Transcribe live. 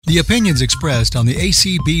The opinions expressed on the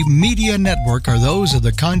ACB Media Network are those of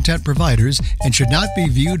the content providers and should not be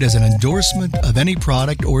viewed as an endorsement of any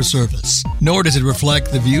product or service. Nor does it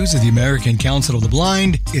reflect the views of the American Council of the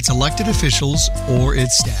Blind, its elected officials, or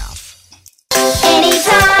its staff.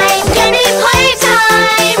 Anytime, give me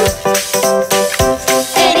playtime.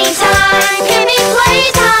 Anytime, give me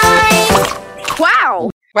playtime.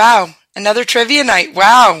 Wow. Another trivia night.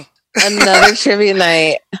 Wow. Another trivia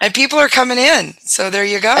night. And people are coming in. So there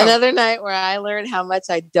you go. Another night where I learned how much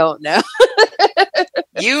I don't know.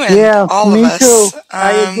 You and all of us. Too.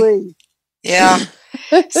 I agree. Yeah.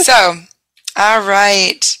 So, all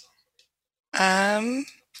right.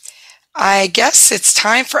 I guess it's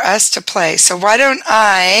time for us to play. So why don't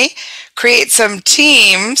I create some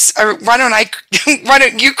teams, or why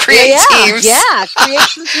don't you create teams? Yeah, create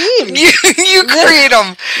some teams. you create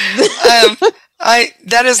them.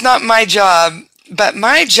 That is not my job, but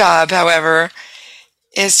my job, however,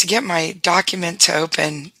 is to get my document to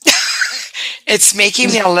open. It's making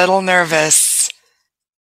me a little nervous.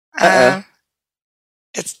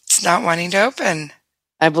 It's not wanting to open.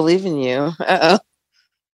 I believe in you.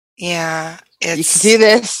 Yeah, you can do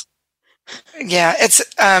this. Yeah, it's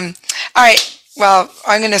all right. Well,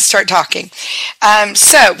 I'm going to start talking.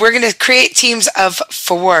 So we're going to create teams of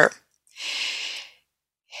 4.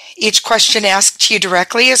 Each question asked to you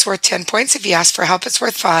directly is worth 10 points. If you ask for help, it's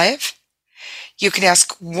worth 5. You can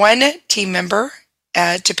ask one team member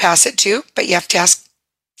to pass it to, but you have to ask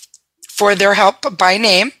for their help by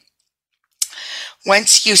name.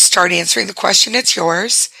 Once you start answering the question, it's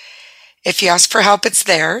yours. If you ask for help, it's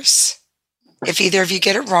theirs. If either of you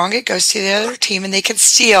get it wrong, it goes to the other team, and they can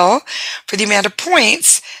steal for the amount of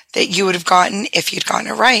points that you would have gotten if you'd gotten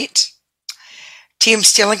it right. Team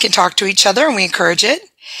stealing can talk to each other, and we encourage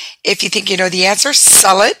it. If you think you know the answer,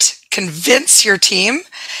 sell it. Convince your team,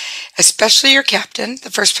 especially your captain.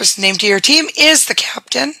 The first person named to your team is the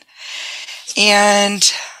captain.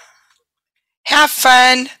 And have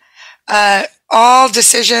fun. All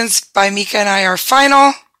decisions by Mika and I are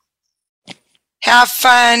final. Have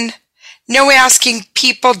fun. No asking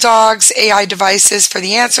people, dogs, AI devices for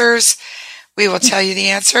the answers. We will tell you the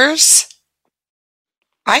answers.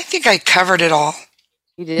 I think I covered it all.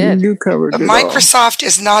 You did. You covered it all. Microsoft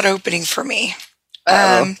is not opening for me. Do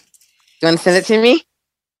you want to send it to me?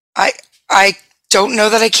 I don't know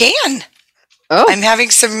that I can. Oh. I'm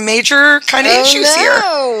having some major kind of issues here.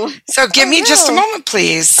 So give me just a moment,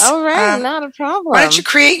 please. All right, not a problem. Why don't you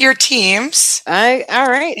create your teams? All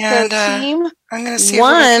right. And, so team I'm going to see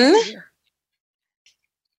one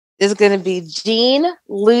is going to be Jean,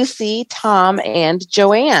 Lucy, Tom, and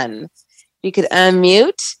Joanne. You could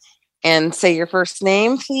unmute and say your first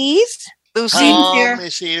name, please. Lucy. Tom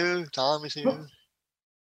is here.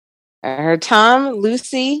 I heard Tom,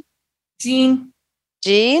 Lucy, Jean.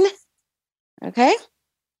 Okay.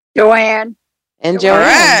 Joanne. And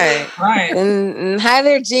Joanne. All right. And hi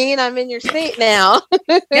there, Jean. I'm in your state now.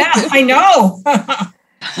 Yeah, I know.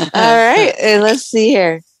 All right. And let's see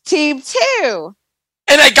here. Team 2.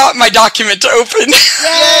 And I got my document to open.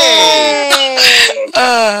 Yay!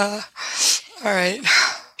 All right.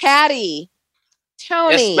 Patty,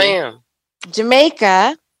 Tony, Yes, ma'am.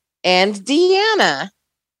 Jamaica, and Deanna.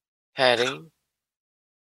 Patty.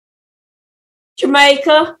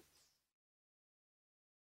 Jamaica.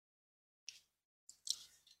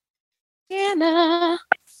 Deanna.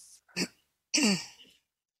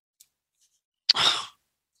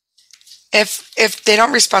 If they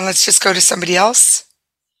don't respond, let's just go to somebody else.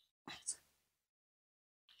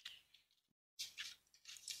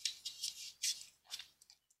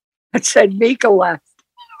 It said Mika left.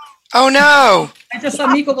 Oh no! I just saw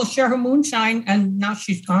Mika will share her moonshine, and now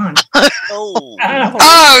she's gone. Oh.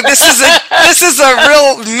 Oh, this is a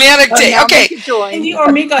real manic day. Now Okay. Mika joined. Cindy or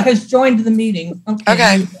Mika has joined the meeting.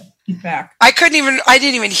 Okay. He's back. I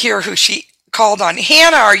didn't even hear who she called on.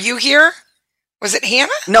 Hannah, are you here? Was it Hannah?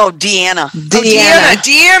 No, Deanna. Oh,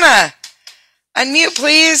 Deanna. Unmute,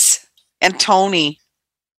 please. And Tony.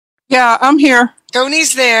 Yeah, I'm here.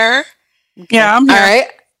 Tony's there. Yeah, I'm here. All right.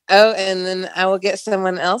 Oh, and then I will get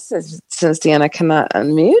someone else since Deanna cannot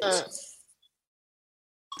unmute.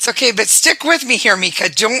 It's okay, but stick with me here, Mika.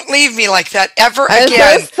 Don't leave me like that ever I'm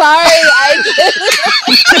again. so sorry.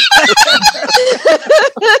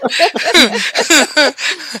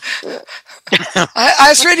 I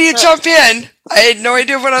was ready to jump in. I had no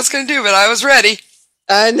idea what I was going to do, but I was ready.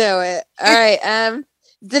 I know it. All right.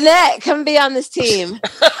 Danette, come be on this team.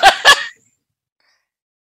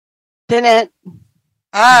 Danette.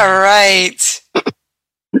 All right.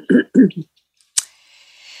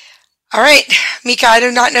 All right, Mika, I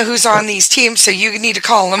do not know who's on these teams, so you need to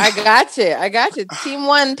call them. I got you. Team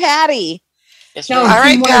 1, Patty. Yes, No, All ma'am.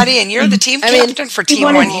 right, Team 1 Patty, and you're the team I mean, captain for Team Team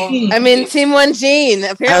 1 1. is Jean. I mean, Team 1, Jean.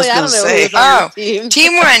 Apparently, I, I don't was know gonna who's on this team.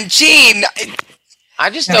 Team 1, Jean. I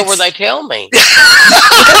just go where they tell me.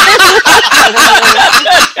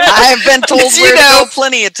 I've been told You where to know. go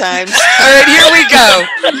plenty of times. All right, here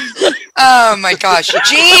we go. Oh my gosh,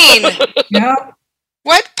 Jean. Yeah.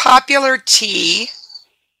 What popular tea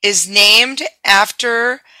is named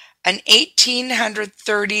after an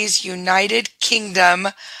 1830s United Kingdom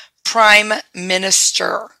Prime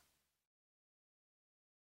Minister?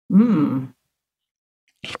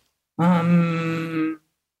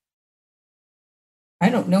 I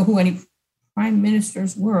don't know who any prime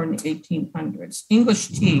ministers were in the 1800s. English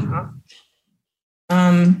tea, huh?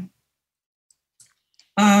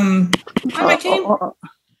 Who's on my team?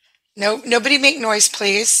 No, nobody make noise,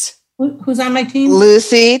 please. Who's on my team?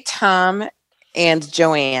 Lucy, Tom, and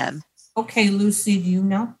Joanne. Okay, Lucy, do you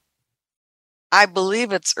know? I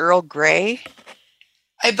believe it's Earl Grey.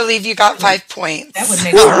 I believe you got 5 points. That would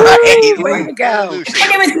make All sense. right. Way to go. Lucy. I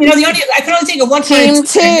can only think of one Team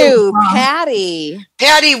place I know 2, from. Patty.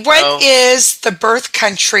 Patty, what Oh. is the birth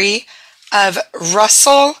country of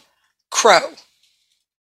Russell Crowe?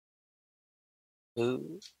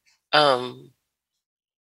 Who?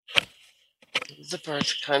 The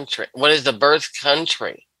birth country. What is the birth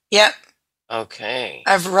country? Yep, Okay.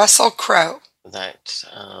 of Russell Crowe. That's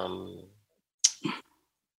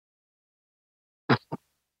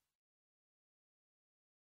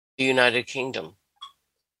the United Kingdom.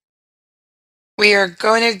 We are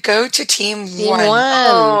going to go to Team Team 1. 1.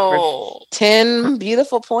 Oh. 10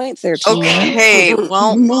 beautiful points there, Team 1. Okay,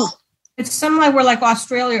 well, It's somewhere like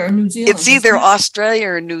Australia or New Zealand. it's either Australia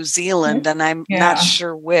or New Zealand, and I'm Yeah. not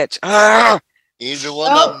sure which. Ah, Either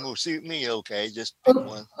one Oh. of them will suit me. Okay, just pick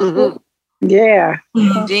one. Yeah.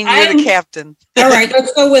 Jean, you're the captain. All right,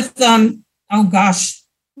 let's go with oh gosh.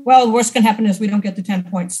 Well, the worst can happen is we don't get the 10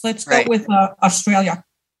 points. Let's go Right. with Australia.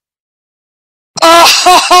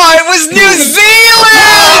 Oh, it was New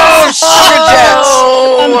Zealand!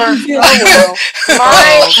 Oh, New Zealand.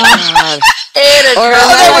 my editor. Or Oh, that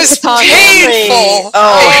I like was to call him- painful. I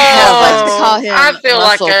like to call him I feel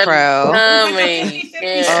like Russell a Crowe. dummy.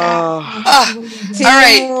 Yeah. Team All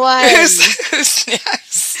right, 1. who's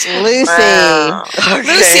next? Lucy. Wow.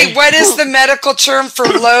 Lucy, what is the medical term for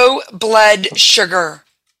low blood sugar?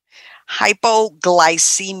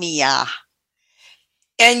 Hypoglycemia.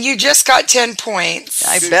 And you just got 10 points.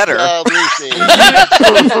 I Good better. job, Lucy.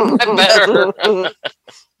 I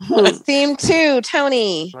better. Team 2,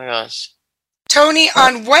 Tony. Oh my gosh. Tony,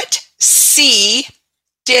 on what sea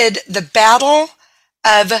did the Battle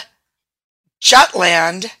of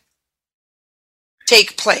Jutland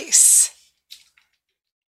take place?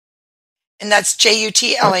 And that's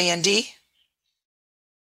Jutland.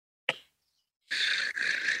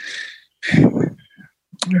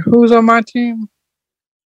 Who's on my team?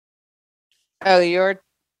 Oh, your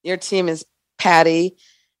team is Patty,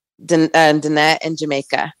 Danette, and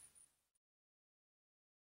Jamaica.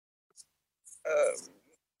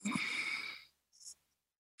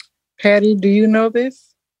 Patty, do you know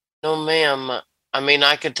this? No, ma'am. I mean,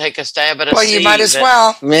 I could take a stab at a Well, you C, might as but-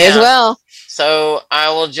 well. May as Yeah. well. So I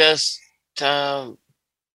will just.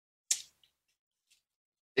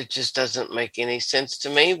 It just doesn't make any sense to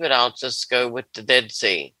me, but I'll just go with the Dead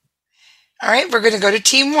Sea. All right, we're going to go to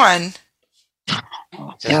Team 1.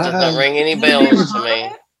 Just doesn't ring any bells to me.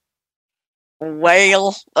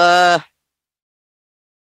 Whale.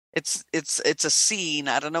 It's a sea,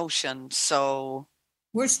 not an ocean. So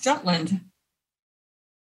Where's Jutland?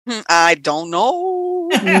 I don't know.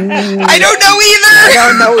 I don't know either. I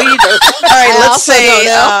don't know either. All right, I let's also say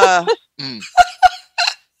don't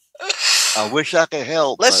I wish I could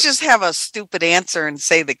help. let's just have a stupid answer and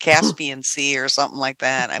say the Caspian Sea or something like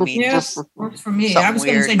that. I mean, Yeah, just works for me. I was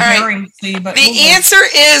going to say something weird. Bering Sea, but The answer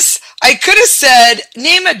is, I could have said,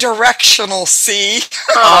 name a directional sea.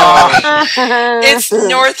 Oh, It's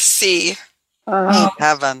North Sea. Uh,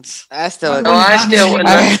 heavens. I still no, I still wouldn't.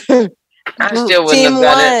 I still wouldn't Team have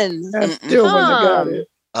got it. 1. I still wouldn't have got it.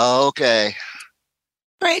 Okay.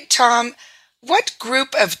 All right, Tom, what group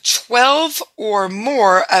of 12 or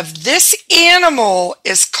more of this animal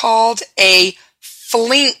is called a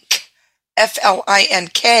flink?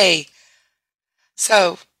 Flink.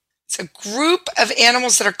 So it's a group of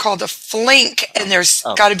animals that are called a flink, and there's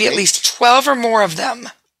Oh, got to be at flink. least 12 or more of them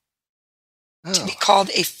to Oh, be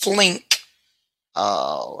called a flink.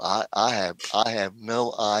 I have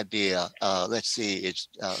no idea. Let's see. It's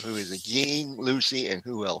who is it? Jean, Lucy, and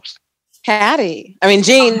who else? Patty. I mean,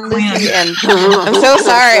 Jean, Lucy, and I'm so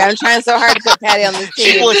sorry. I'm trying so hard to put Patty on this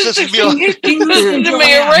She team. wants us to be on. To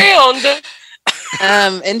me around.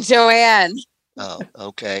 And Joanne. Oh,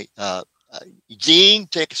 okay. Gene,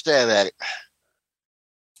 take a stab at it.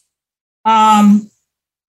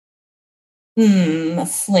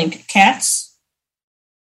 Flink. Cats.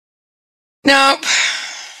 Nope.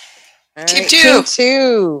 All Team right, two. Team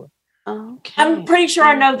two. Okay. I'm pretty sure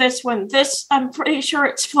I know this one. I'm pretty sure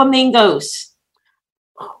it's flamingos.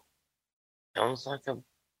 Sounds like a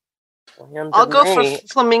plan I'll to go me. for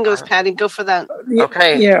flamingos, Patty. Go for that.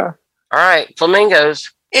 Okay. Yeah. All right,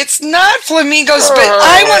 flamingos. It's not flamingos, but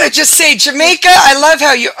I want to just say Jamaica. I love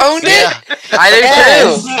how you owned it. I do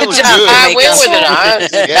Yes. too. That was Good job, good. I Jamaica. went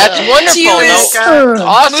with it. Yeah. That's wonderful. Yes. No,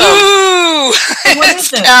 awesome. Ooh, What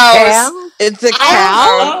it's is it? cows. It's a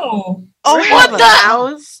cow. Oh. Oh, What the-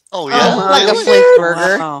 cows? Oh, yeah. Like a Really? Flink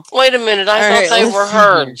burger. Wow. Wait a minute. I All thought right, they let's were see here.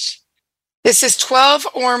 herds. This is 12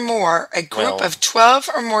 or more. A group Well. of 12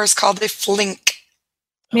 or more is called a flink.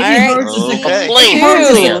 Maybe All right. herds is a Okay. Flink. herds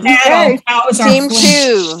is Two. a cattle. Cows are Team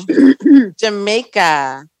flink. two.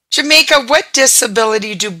 Jamaica. Jamaica, what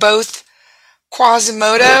disability do both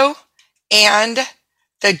Quasimodo and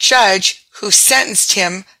the judge who sentenced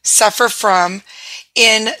him suffer from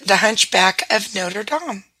in The Hunchback of Notre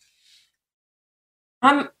Dame?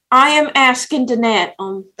 I am asking Danette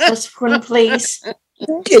on this one, please.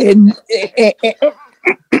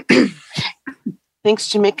 Thanks,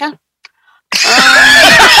 Jamaica.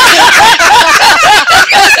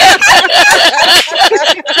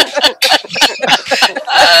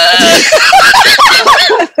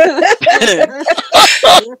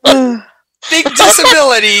 Big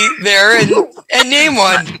disability there, and name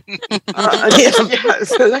one. Yeah,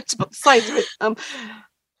 so that's besides it.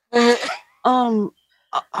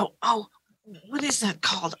 What is that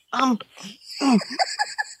called?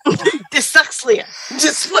 Dyslexia.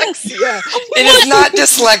 Dyslexia. It is not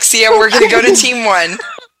dyslexia. We're going to go to team one.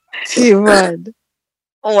 Team one.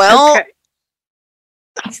 Well, Okay.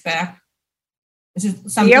 Hunchback. Is it The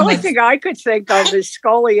something only like thing I could think of is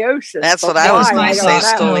scoliosis. that's but what I was why, going to don't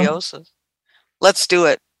say. know. Scoliosis. Let's do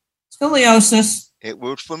it. scoliosis? It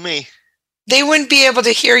worked for me. They wouldn't be able to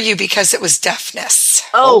hear you because it was deafness.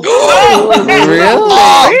 Oh,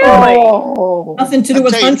 Really? Oh. Nothing to I do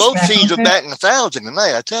with tell you, both hunchback. teams are okay? batting 1,000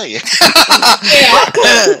 tonight, I tell you.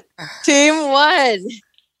 Team one.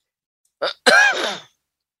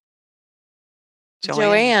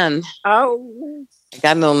 Joanne. Oh. I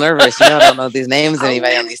got a little nervous. You know, I don't know these names of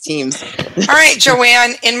anybody on these teams. All right,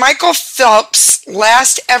 Joanne. In Michael Phelps'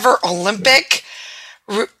 last ever Olympic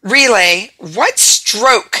relay, what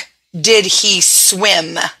stroke did he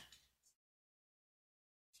swim?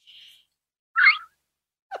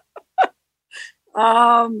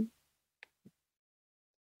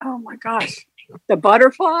 Oh my gosh. The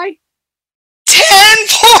butterfly? 10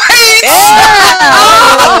 points!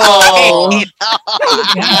 Oh.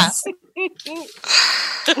 Yes.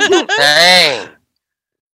 Dang.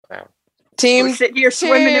 Team I'm sitting here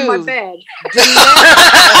swimming in my two. bed.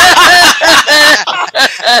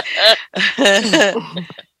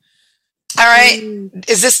 All right.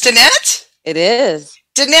 Is this Danette? It is.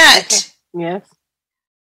 Danette, yes.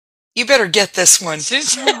 you better get this one.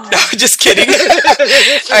 No, just kidding.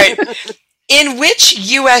 All right. In which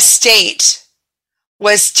U.S. state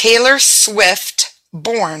was Taylor Swift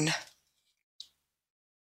born?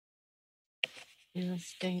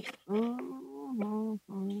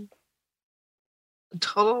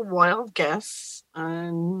 Total wild guess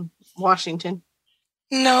on Washington.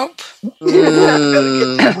 Nope.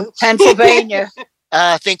 Pennsylvania.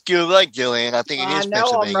 I think you're right, Joanne. I think it I is know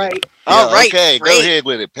Pennsylvania. I'm right. All right, Okay, great. go ahead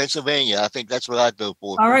with it. Pennsylvania. I think that's what I'd go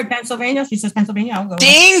for. All right, Pennsylvania. She says Pennsylvania. I'll go.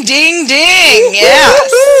 Ding, ding, ding. Yes.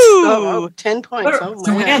 Oh, 10 points. Oh,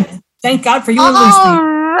 man. Joanne, thank God for you and All Lucy.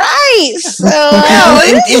 right. So Well,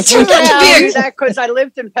 it turned out to I be knew that because I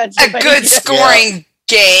lived in a Pennsylvania. good scoring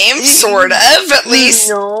game, sort of, at least.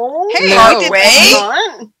 No. Hey, Far we did away.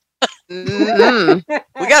 Not. Mhm.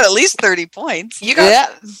 We got at least 30 points. You got Yeah.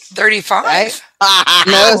 35. Right.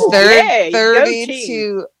 No, it's Yay, go 30 team.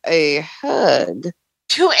 to a hug.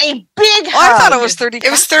 To a big Oh, I thought it was 30.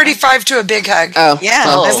 It was 35 to a big hug. Oh, Yeah.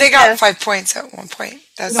 Oh. As they got Yes. 5 points at one point.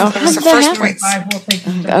 That Oh, was the how'd that first happen? points. We'll take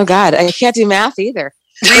Oh God, I can't do math either.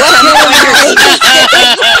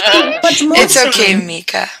 What's more It's so- okay,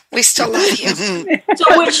 Mika. We still love you.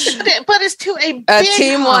 So which But it's to a big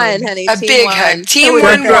Team hug. one, honey. A team big one. hug. Team Oh,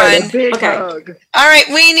 1 good. A won. big Okay. hug. All right,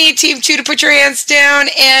 we need Team 2 to put your hands down,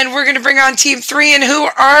 and we're going to bring on Team 3. And who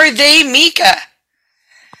are they, Mika?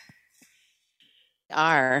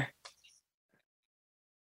 Are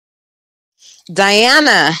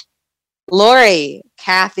Diana. Lori,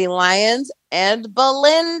 Kathy Lyons, and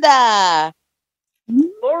Belinda.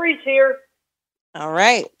 Lori's here. All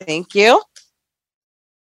right. Thank you.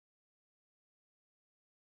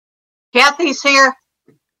 Kathy's here.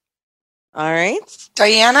 All right.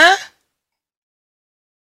 Diana?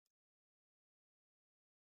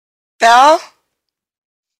 Belle?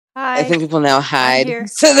 I think people now hide. here.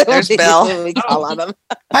 So that There's we, Belle. we call on them.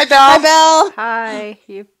 Hi, Belle. Hi, Belle. Hi,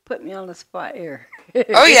 you put me on the spot here.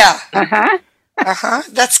 Oh, yeah. Uh-huh. Uh-huh.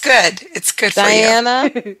 That's good. It's good for you. Diana.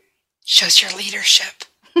 Shows your leadership.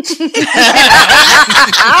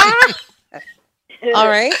 All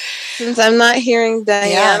right. Since I'm not hearing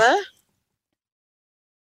Diana.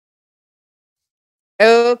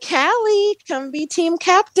 Oh, Callie, come be team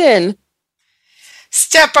captain.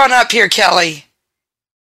 Step on up here, Kelly.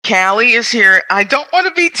 Callie is here. I don't want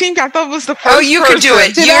to be team. I thought it was the first. Oh, you can do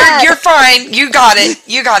it. You're fine. You got it.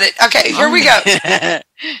 You got it. Okay, here we go.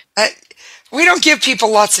 We don't give people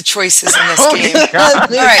lots of choices in this game. All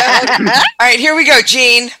right, here we go,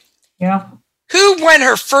 Jean. Yeah. Who won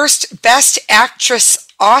her first Best Actress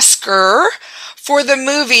Oscar for the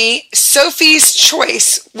movie Sophie's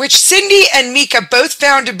Choice, which Cindy and Mika both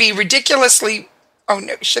found to be ridiculously... Oh,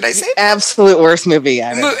 no. Should I say it? Absolute worst movie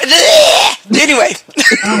ever. Anyway.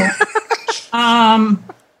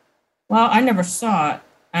 Well, I never saw it,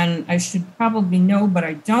 and I should probably know, but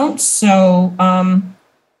I don't. So,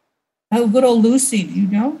 oh, good old Lucy, do you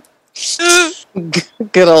know?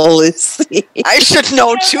 Good old Lucy. I should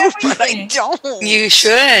know too, but I don't. You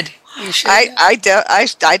should. You should. I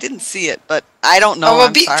didn't see it, but I don't know. Oh, well,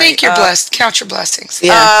 I'm sorry. think you're blessed. Count your blessings.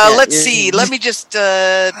 Let's see. Let me just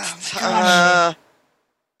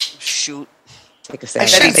shoot. Take a I second.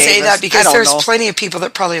 shouldn't say Davis. that because I don't there's know. plenty of people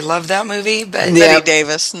that probably love that movie. But Betty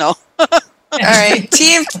Davis. No. All right,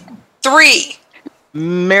 team 3.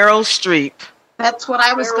 Meryl Streep. That's what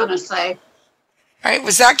I was going to say. All right,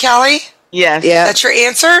 was that Callie? Yes. Yeah. That's your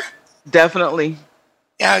answer? Definitely.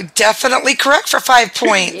 Yeah, definitely correct for 5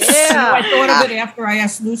 points. I thought of it after I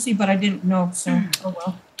asked Lucy, but I didn't know. So, oh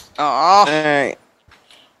well. Oh. All right.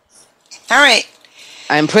 All right.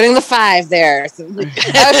 I'm putting the 5 there.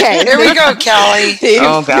 Okay. Here we go, Callie. Team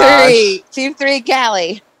Oh, gosh. 3. Team 3,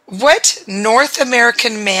 Callie. What North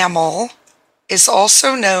American mammal is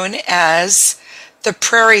also known as the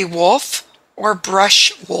prairie wolf or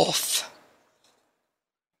brush wolf?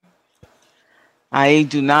 I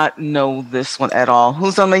do not know this one at all.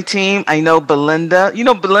 Who's on my team? I know Belinda. You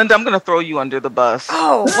know, Belinda, I'm going to throw you under the bus.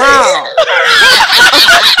 Oh, wow.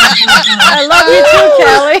 I love you too,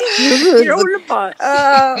 Kelly. You're on the bus.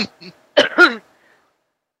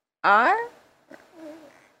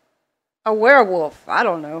 A werewolf. I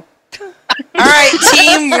don't know. All right,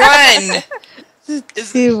 team 1.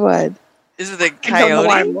 Team 1. Is it a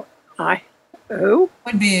coyote? Who?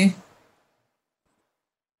 Would be.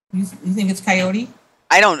 You think it's coyote?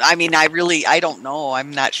 I don't know.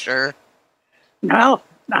 I'm not sure. No,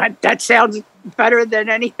 that sounds better than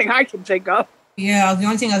anything I can think of. Yeah, the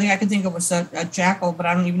only thing I can think of was a jackal, but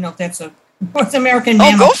I don't even know if that's a North American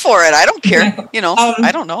Oh, mammal. go for it. I don't care. Yeah. You know,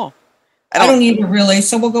 I don't know. I don't either, really.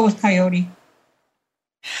 So we'll go with coyote.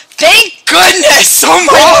 Thank goodness! Oh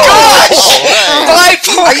my gosh!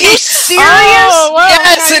 5 points! Are you serious? Oh,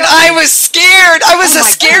 yes, and I was scared. I was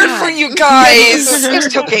scared for you guys.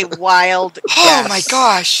 This took a wild guess. Oh my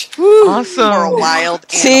gosh! Awesome. For a wild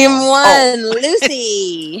Team animal. 1,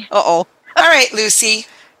 Lucy. Uh-oh. All right, Lucy.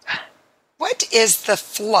 What is the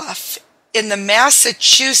fluff in the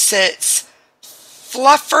Massachusetts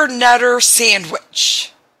Fluffernutter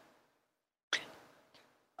sandwich?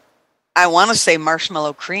 I want to say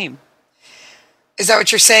marshmallow cream. Is that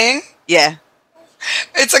what you're saying? Yeah.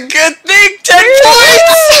 It's a good thing. 10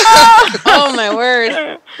 points. Oh my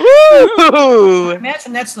word. Woo!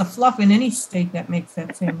 Imagine that's the fluff in any state that makes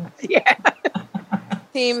that sandwich. Yeah.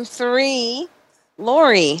 Team 3,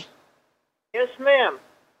 Lori. Yes, ma'am.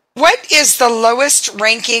 What is the lowest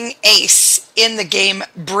ranking ace in the game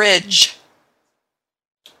Bridge?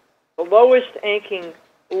 The lowest ranking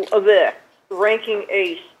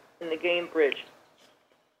ace in the game Bridge.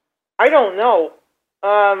 I don't know.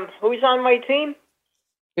 Who's on my team?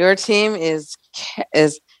 Your team is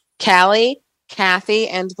Callie, Kathy,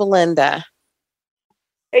 and Belinda.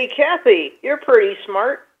 Hey, Kathy, you're pretty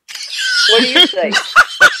smart. What do you say?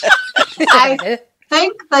 I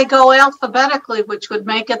think they go alphabetically, which would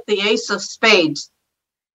make it the ace of spades.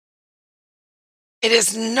 It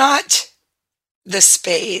is not the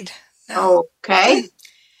spade. No. Okay.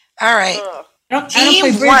 All right. I don't Team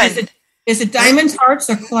play bridge. 1. Is it diamonds, hearts,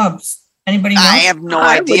 or clubs? Anybody know? I have no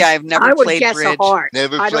idea. I've never played guess bridge. A heart.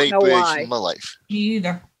 Never I don't played know bridge why. in my life. Me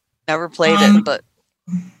either. Never played it, but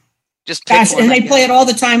Just pick Gosh, one, and I they play guess. it all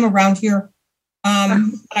the time around here. But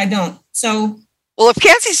I don't. So Well, if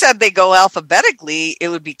Cassie said they go alphabetically, it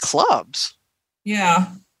would be clubs. yeah,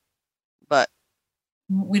 But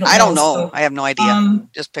we don't. I don't know. So, I have no idea.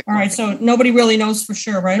 Just pick all one. right, so nobody really knows for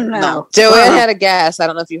sure, right? No. Joanne had a guess. I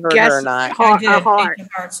don't know if you heard Guess her or not. I did. Ace of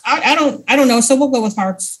Hearts. I don't know. So we'll go with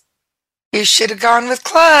hearts. You should have gone with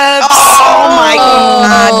clubs. Oh my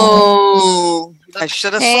Oh. God! I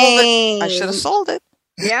should have sold it. I should have sold it.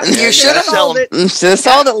 Yeah, You should have sold it. Should have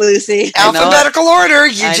sold it, Lucy. Alphabetical order.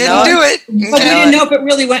 You I didn't know do it. But we didn't know if it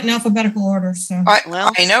really went in alphabetical order. So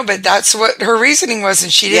I know, but that's what her reasoning was,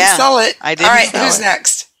 and she didn't Yeah, sell it. I didn't All right, sell who's it.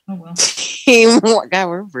 next? oh well. Team. God,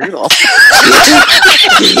 we're brutal.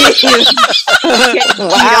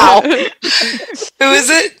 Wow. Who is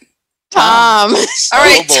it? Tom. All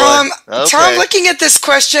right, boy. Tom. Okay. Tom, looking at this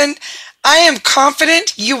question, I am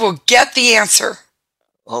confident you will get the answer.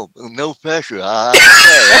 Oh, no pressure.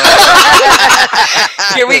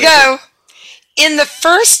 Here we go. In the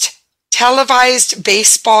first televised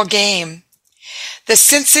baseball game, the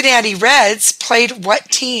Cincinnati Reds played what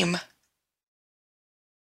team?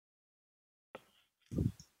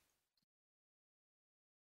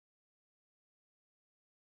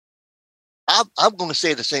 I'm going to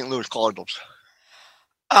say the St. Louis Cardinals.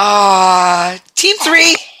 Team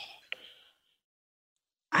 3.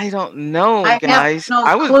 I don't know, I guys. have no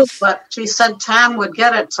I clue, was. but she said Tom would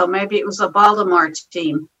get it, so maybe it was a Baltimore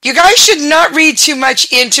team. You guys should not read too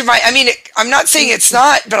much into I'm not saying it's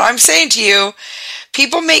not, but I'm saying to you,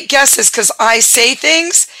 people make guesses because I say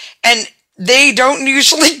things and they don't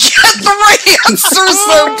usually get the right answer,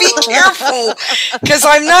 so be careful because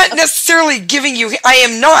I am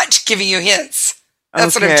not giving you hints.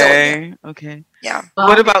 That's what I'm telling you. Okay. Yeah.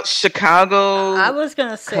 What about Chicago? I was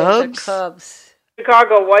going to say Cubs? the Cubs.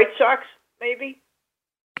 Chicago White Sox, maybe?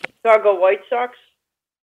 Chicago White Sox?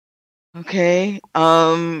 Okay.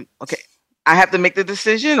 Okay. I have to make the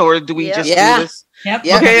decision, or do we Yep. just Yeah. do this? Yep.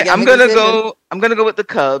 Yeah, Okay, you gotta I'm make a gonna decision. go. I'm gonna go with the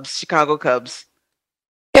Cubs, Chicago Cubs.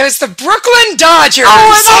 It was the Brooklyn Dodgers.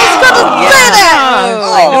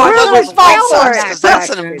 That's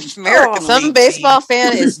an American Some League baseball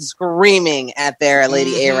fan is screaming at their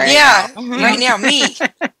Lady A right Yeah, now. right now, me.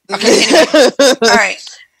 Okay, anyway. All right.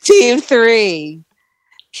 Team 3.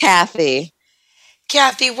 Kathy.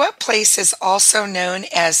 Kathy, what place is also known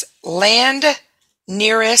as land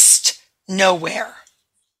nearest nowhere?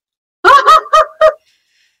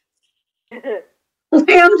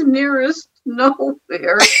 Land nearest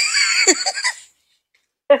nowhere.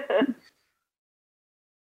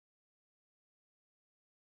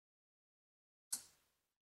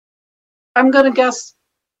 I'm gonna guess.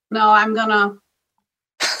 No, I'm gonna.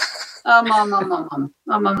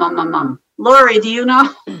 Lori, do you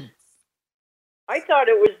know? I thought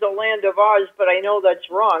it was the Land of Oz, but I know that's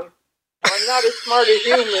wrong. I'm not as smart as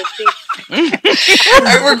you, Misty. All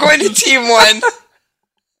right, we're going to team 1.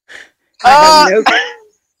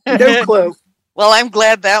 No clue. Well, I'm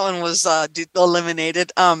glad that one was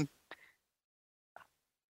eliminated.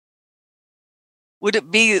 Would it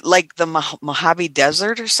be like the Mojave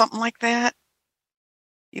Desert or something like that?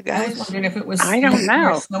 You I was guys? wondering if it was. I don't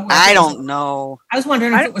know. I don't know. I was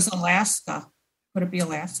wondering if it was Alaska. Would it be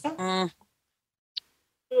Alaska? Mm.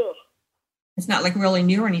 Ugh. It's not like really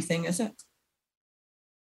near anything, is it?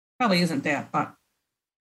 Probably isn't that, but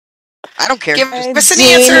I don't care. Give us an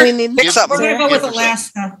Dean, answer. we need- Pick we're something. gonna go with Give us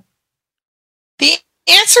Alaska. The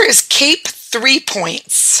answer is Cape 3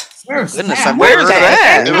 Points. Where's Goodness, that? I've never Where's heard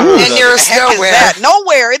that? of Ooh. And nearest The heck is nowhere. that?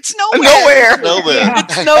 Nowhere. It's nowhere. Nowhere. Nowhere.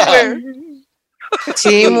 It's nowhere.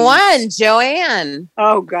 Team 1. Joanne.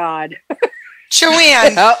 Oh, God.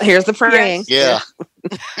 Joanne, Oh, here's the praying. Yeah.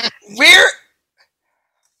 where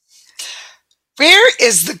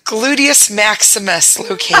is the gluteus maximus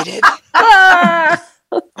located?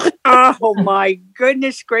 Oh, my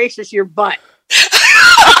goodness gracious, your butt.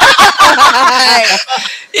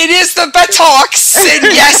 It is the buttocks. And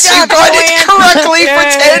yes, you got it correctly for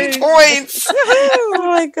 10 points. Oh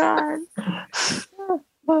my god.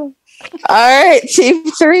 All right, team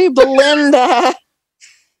 3, Belinda.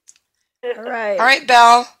 All right. All right,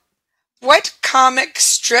 Belle. What comic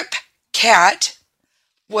strip cat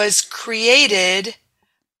was created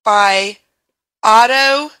by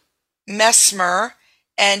Otto Messmer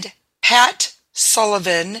and Pat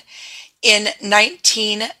Sullivan in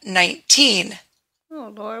 1919?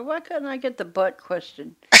 Oh, Lord, why couldn't I get the butt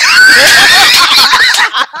question?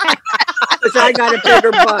 Because I got a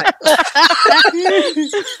bigger butt.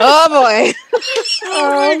 Oh boy.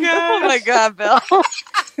 Oh my God, Bill.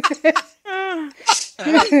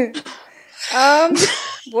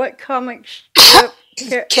 What comic strip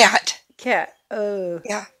Cat. cat? Oh,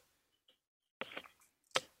 Yeah.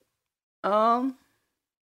 I'm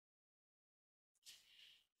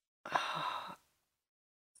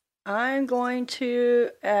going to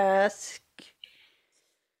ask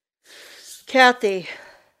Kathy.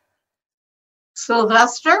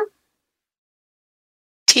 Sylvester?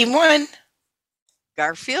 Team 1.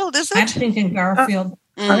 Garfield, is it? I'm thinking Garfield.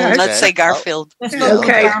 Let's say Garfield. Let's go with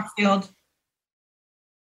Okay. Garfield.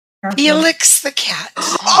 Felix the cat.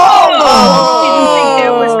 Oh!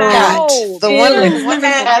 It was that Cat. old. The It wonderful, is wonderful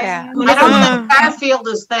that- cat. I don't think Garfield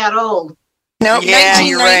is that old. No, Yeah,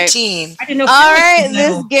 you're right. 1919. I didn't know. All Felix right, was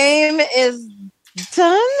this old. game is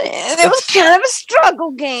done. It was kind of a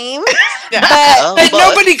struggle game, But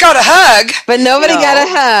nobody got a hug. but nobody got a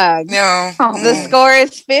hug. No. The score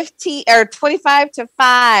is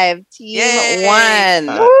 25-5. Team Yay.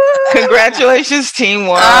 1. Congratulations, Team 1.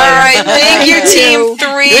 All right. Thank you, Team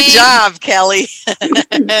 3. Good job, Kelly.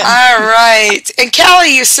 All right. And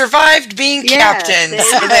Callie, you survived being captain.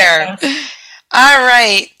 So there. All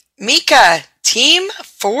right. Mika, Team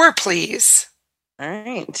 4, please. All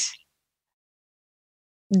right.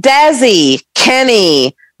 Desi,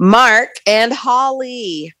 Kenny, Mark, and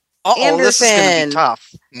Holly. This is going to Anderson. be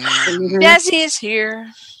tough. Desi is here.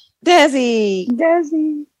 Desi.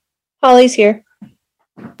 Desi. Holly's here.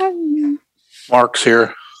 Mark's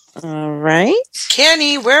here. All right.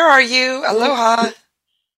 Kenny, where are you? Aloha.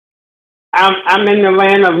 I'm in the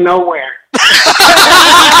land of nowhere.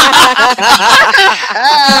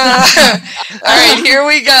 All right, here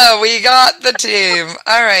we go. We got the team.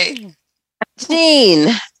 All right.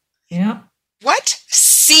 Gene. Yeah. What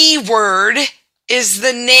C word is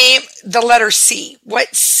the name, the letter C?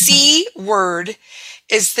 What C word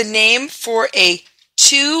is the name for a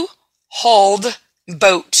two-hulled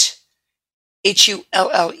boat? Hulled.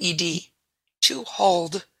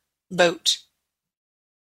 Two-hulled boat.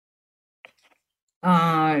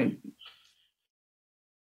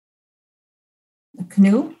 A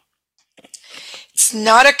canoe? It's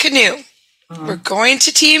not a canoe. We're going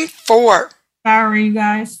to Team 4. Sorry, you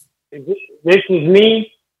guys. This is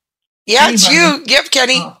me. Yeah, it's you. Yep,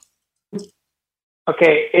 Kenny.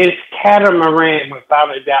 Okay, it's catamaran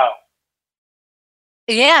without a doubt.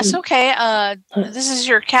 Yes, okay. This is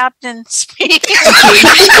your captain speaking.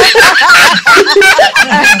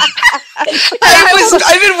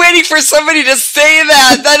 I've been waiting for somebody to say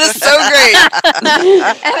that. That is so great.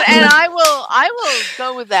 and I will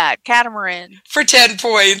go with that catamaran For 10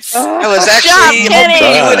 points. I was Good job, actually hoping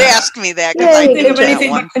Kenny. you would ask me that because I Think think of that anything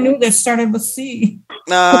one. but canoe that started with C.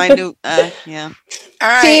 No, I knew. Yeah. All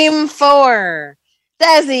right. Team 4.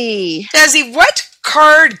 Desi. Desi, what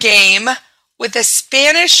card game with a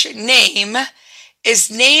Spanish name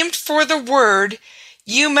is named for the word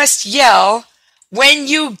you must yell when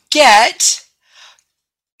you get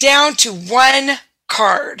down to one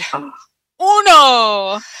card?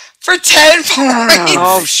 Uno. For 10 points.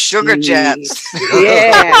 Oh, sugar jets.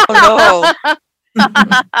 Yeah. Oh, no.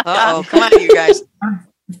 Uh-oh. Come on, you guys.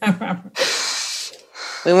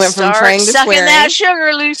 We went from Start trying to sucking swearing. that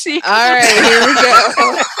sugar, Lucy. All right, here we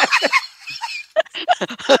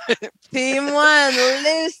go. Team 1,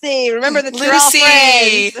 Lucy. Remember that you're all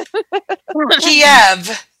Lucy. friends.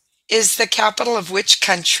 Kiev is the capital of which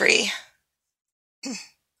country?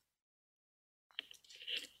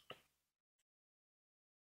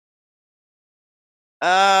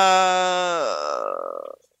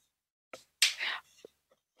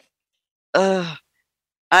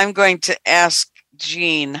 I'm going to ask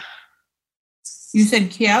Jean. You said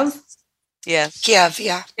Kiev? Yes. Kiev,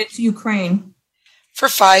 yeah. It's Ukraine. For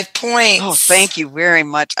 5 points. Oh, thank you very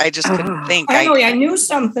much. I just couldn't think. I know, I knew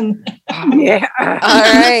something. Yeah. All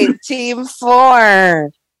right, Team 4.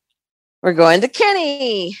 We're going to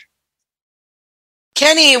Kenny.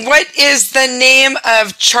 Kenny, what is the name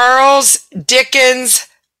of Charles Dickens'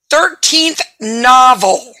 13th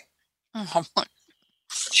novel? Oh, my.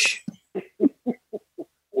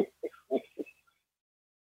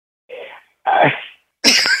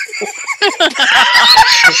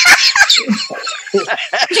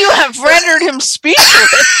 You have rendered him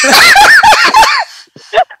speechless.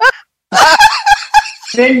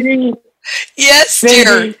 Cindy, Yes, Cindy,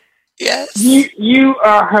 dear. Yes. you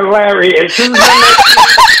are hilarious.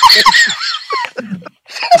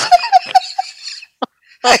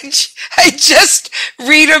 I just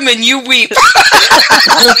read them and you weep.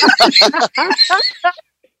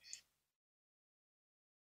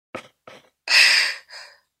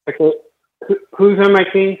 Okay, who's on my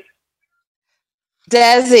team?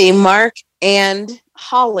 Desi, Mark, and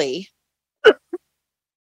Holly.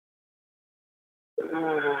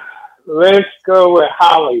 Let's go with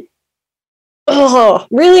Holly. Oh,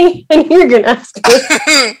 really? And you're going to ask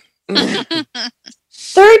me?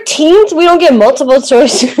 13th? We don't get multiple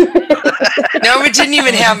choice. No, it didn't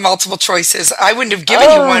even have multiple choices. I wouldn't have given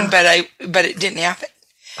you one, but it didn't have it.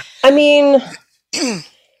 I mean,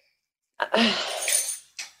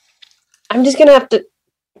 I'm just gonna have to.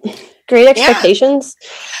 Great Expectations.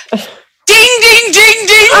 Ding, ding, ding,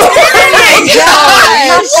 ding!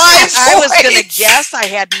 I was gonna guess. I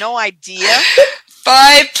had no idea.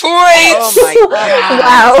 5 points. Oh my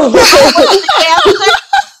god!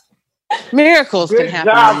 Wow. Miracles Good can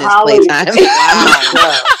happen job, in this Holly. playtime.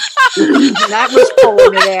 That was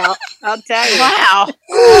pulling it out. I'll tell you. Wow.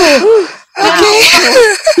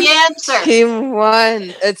 The answer. Team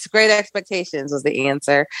 1. It's Great Expectations was the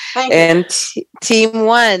answer. Thank you. And Team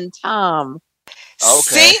 1, Tom.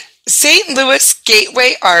 Okay. St. Louis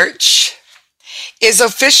Gateway Arch is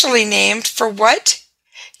officially named for what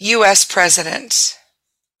U.S. president?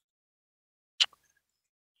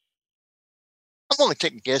 I'm going to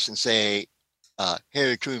take a guess and say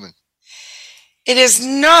Harry Truman. It is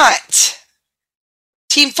not.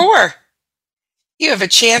 Team 4, you have a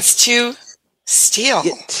chance to steal.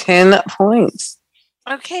 Get 10 points.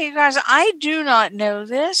 Okay, you guys, I do not know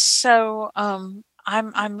this, so I'm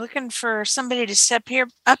looking for somebody to step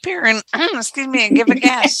up here and excuse me and give a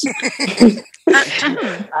guess.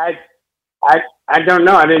 I don't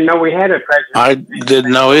know. I didn't know we had a president. I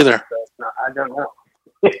didn't know either. No, I don't know.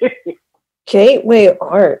 Gateway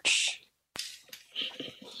Arch.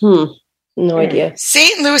 No idea.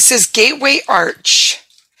 St. Louis's Gateway Arch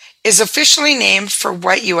is officially named for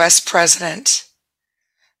what U.S. president?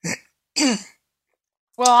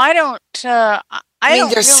 Well, I don't. I mean,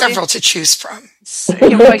 don't there's really... several to choose from.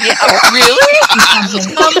 Really?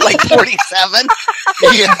 Like 47?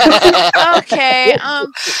 Okay.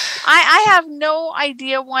 I have no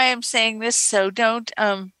idea why I'm saying this, so don't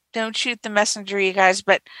shoot the messenger, you guys.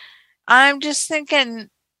 But I'm just thinking,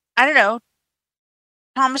 I don't know,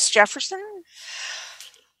 Thomas Jefferson.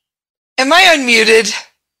 Am I unmuted?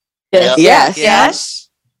 Yes. Yes.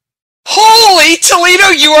 Holy Toledo,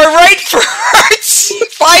 you are right first.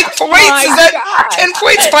 5 points. Is that 10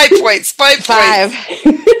 points? 5 points. 5 points.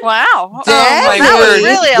 Wow. my that word. was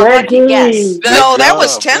really a lucky guess. No, that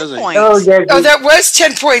was 10 points. Oh, that was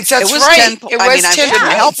 10 points. That's it was right. 10 It was 10 shouldn't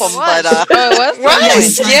points. help them, but it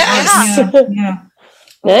was 10 yes.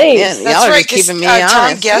 Nice. Man, That's y'all are right. just keeping me Tom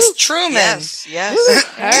honest. guessed Truman. Yes.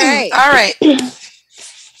 All right. All right.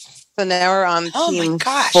 So now we're on Oh my Team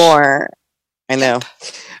gosh. 4. I know.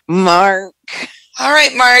 Mark. All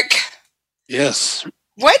right, Mark. Yes.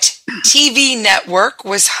 What TV network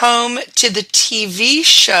was home to the TV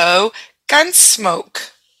show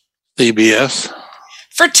Gunsmoke? CBS.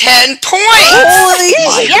 For 10 points.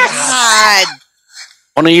 Holy yes. God.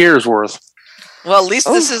 20 years worth. Well, at least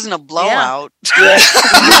this isn't a blowout.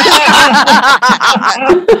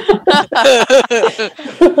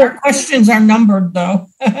 Our questions are numbered, though.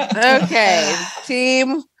 Okay.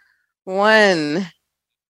 Team 1.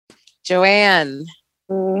 Joanne.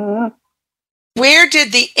 Where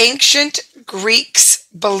did the ancient Greeks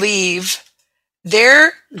believe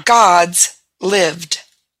their gods lived?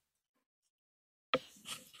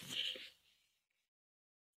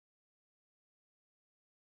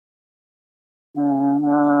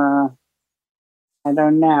 I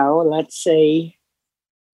don't know. Let's see.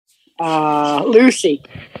 Lucy.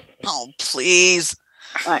 Oh, please.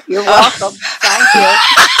 You're welcome. Thank you.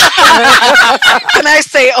 Can I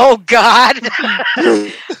say, oh, God?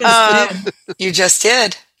 You just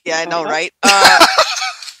did. Yeah, I know, right?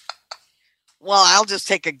 Well, I'll just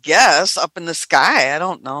take a guess. Up in the sky. I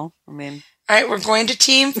don't know. I mean... All right, we're going to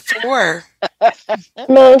Team 4.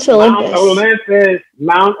 Mount Olympus.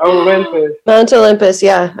 Mount Olympus. Mount Olympus,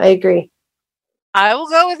 yeah, I agree. I will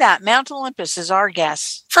go with that. Mount Olympus is our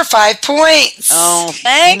guess. For 5 points. Oh,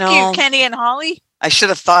 Thank you, Kenny and Holly. I should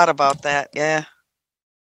have thought about that. Yeah.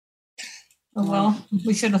 Oh, well,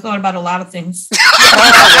 we should have thought about a lot of things. Yeah,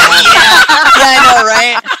 I know,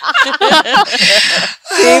 right?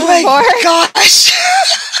 Oh my gosh.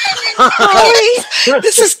 Holly,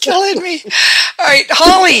 this is killing me. All right,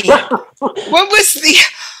 Holly, what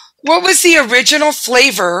was the original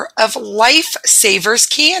flavor of Lifesavers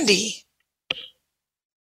candy?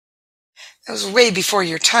 That was way before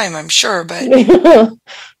your time, I'm sure, but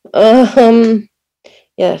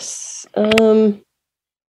yes.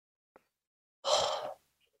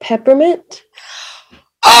 Peppermint?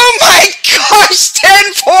 Oh my gosh, gosh, 10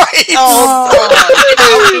 points.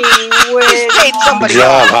 Good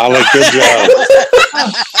job, Holly. Good job.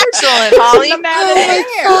 Excellent, Holly.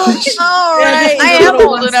 All right. I am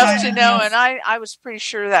old enough to know, and I was pretty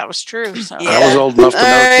sure that was true. So. I was old enough to All know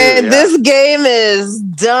right, too. Yeah. this game is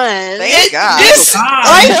done.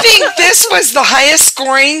 I think this was the highest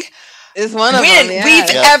scoring is one of win them, yeah. we've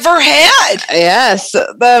ever had. Yes.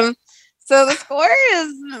 So the score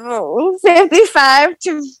is 55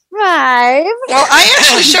 to 5. Well, I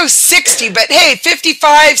actually show 60, but hey,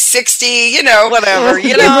 55, 60, you know. Whatever.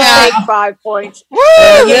 You know. know. 5 points. Woo!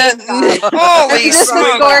 Holy Just the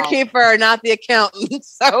smokes. scorekeeper, not the accountant.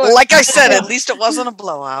 So Like I said, at least it wasn't a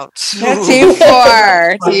blowout. Team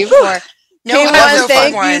 4. Team 4. No, Team I 1, was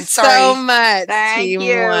thank one. you Sorry. so much. Thank Team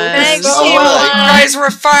you. 1. Thanks, So Team much. You One. guys were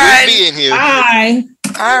fun. Good being here. Bye.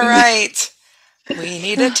 All right. We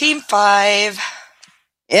need a team 5.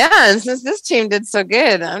 Yeah, and since this team did so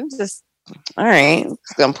good, I'm just all right.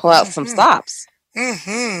 Just gonna pull out some stops.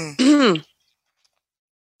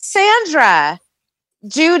 Sandra,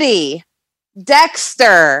 Judy,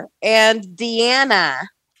 Dexter, and Deanna.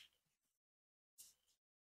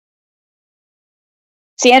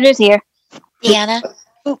 Sandra's here. Deanna.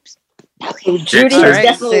 Oops. Okay, Judy All has right,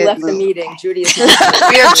 definitely Sid. left the meeting. Judy is We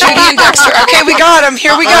have Judy and Dexter. Okay, we got them.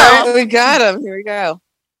 Here we All go. right, we got him. Here we go.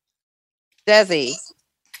 Desi.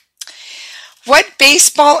 What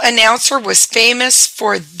baseball announcer was famous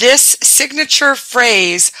for this signature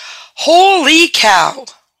phrase, holy cow?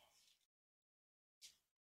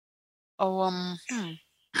 Oh,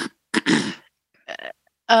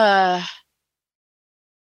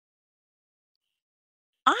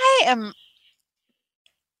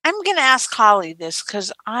 I'm going to ask Holly this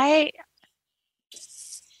because I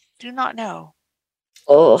do not know.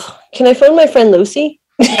 Oh, can I phone my friend Lucy?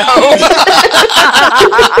 No.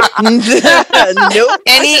 Nope.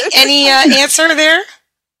 Any answer there?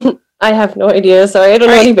 I have no idea. Sorry, I don't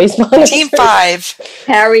know any baseball. Team 5.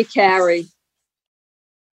 Harry Carey.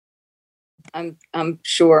 I'm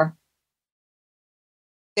sure.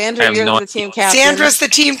 Sandra, you're the team captain. Sandra's the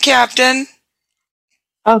team captain.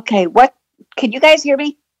 Okay, what? Can you guys hear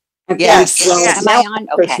me? Yes. Am I on?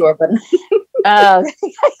 For Okay. sure, but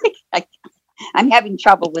I'm having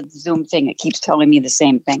trouble with the Zoom thing. It keeps telling me the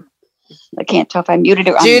same thing. I can't tell if I'm muted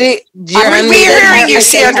or Judy, unmuted. We're hearing you,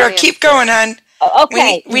 Sandra. Keep going, hon.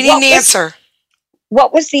 Okay. We need an answer.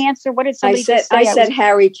 What was the answer? What did somebody just say? I said was-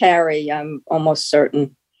 Harry Carey. I'm almost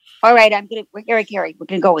certain. All right, we're Harry Carey. We're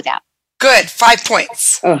gonna go with that. Good. 5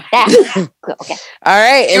 points. Good, okay. All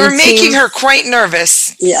right. You were and making team her quite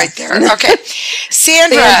nervous right there. Okay.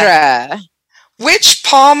 Sandra. Which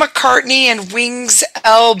Paul McCartney and Wings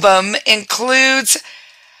album includes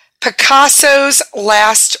Picasso's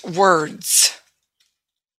last words?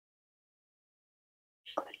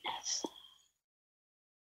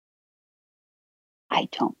 I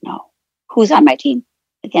don't know. Who's on my team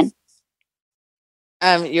again?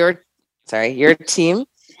 Your team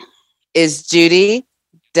is Judy,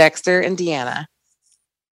 Dexter, and Deanna.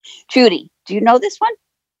 Judy, do you know this one?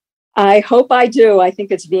 I hope I do. I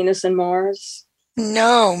think it's Venus and Mars.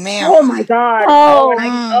 No, ma'am. Oh my God. Oh.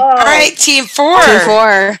 All right, team 4. Team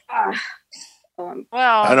 4.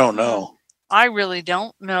 Well, I don't know. I really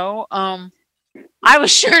don't know. I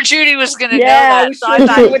was sure Judy was going to Yeah, know that. we So sure I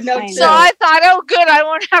thought, she would know too. so I thought, oh, good, I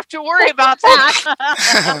won't have to worry about that.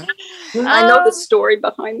 I know the story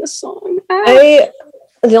behind the song.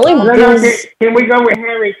 The only No, no, Wings- can we go with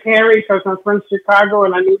Harry Carey because I'm from Chicago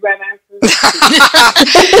and I knew that answer?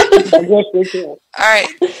 I guess we can. All right.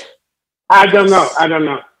 I don't know.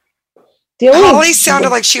 the only Holly sounded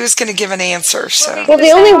like she was going to give an answer. So well,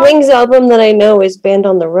 the only Wings album that I know is Band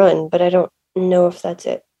on the Run, but I don't know if that's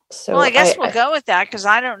it. So Well, I guess we'll go with that because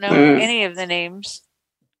I don't know any of the names.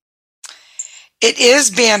 it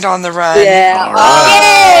is Band on the Run. Yeah. All right.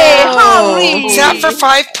 Yay, Holly! Is that for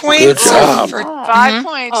 5 points? Good job. For 5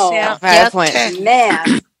 points, Oh. yeah. 5 points. Okay.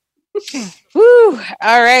 Man. Woo.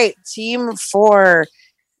 All right. Team 4.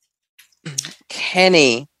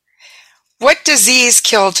 Kenny. What disease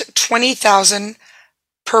killed 20,000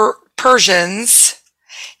 Persians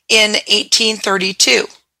in 1832?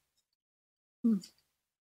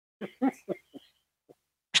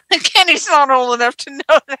 Kenny's not old enough to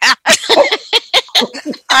know that.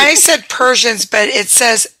 I said Persians, but it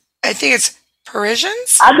says, I think it's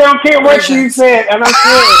Parisians? I don't care what you said. I don't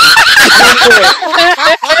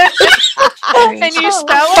care. Can you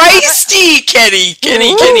spell it? Feisty, Kenny.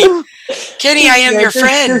 Kenny, I am your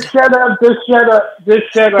friend. Just shut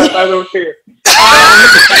up. I don't care.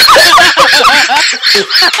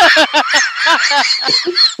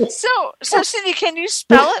 So Cindy, can you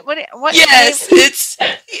spell it? What? Yes, name? it's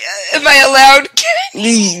Am I allowed?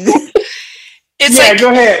 It's Yeah, like go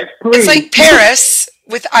ahead, it's please. like Paris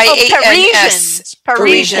with IANS.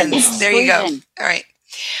 Parisians. There you go. Parisian. All right.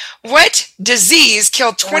 What disease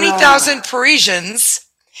killed 20,000 Parisians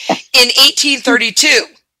in 1832?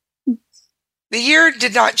 The year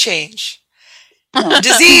did not change.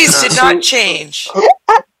 Disease did not change.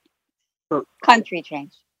 Country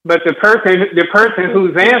change. But the person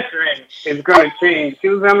who's answering is going to change.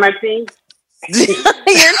 Who's on my team?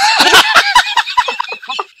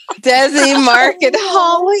 Desi, Mark, and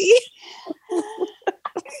Holly.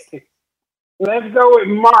 Let's go with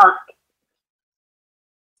Mark.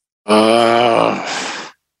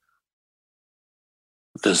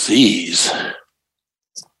 Disease.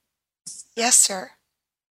 Yes, sir.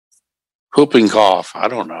 Whooping cough. I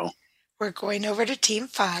don't know. We're going over to Team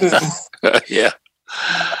 5. Yeah.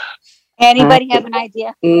 Anybody have an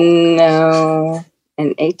idea? No.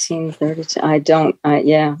 In 1832, I don't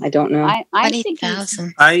know. I think he's-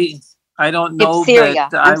 I don't know, Diphtheria.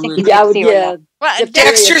 but I'm I thinking would. diphtheria. Well,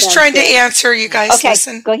 Dexter's trying to answer. You guys Okay,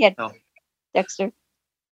 listen. go ahead, Dexter.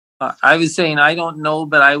 I was saying I don't know,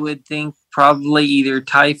 but I would think probably either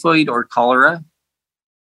typhoid or cholera.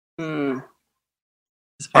 There's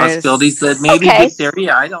possibilities, but maybe Okay.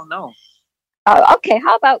 diphtheria. I don't know. Okay,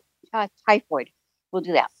 how about typhoid? We'll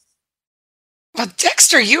do that. Well,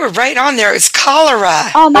 Dexter, you were right on there. It's cholera.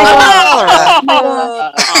 Oh my God.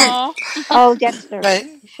 God. Oh, Dexter. But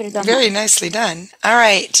You should have done very that. nicely done. All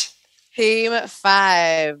right. Team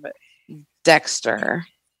 5, Dexter.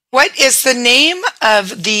 What is the name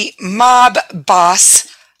of the mob boss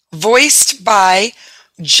voiced by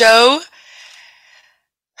Joe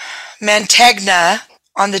Mantegna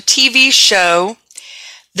on the TV show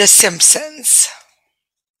The Simpsons?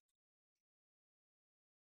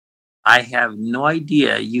 I have no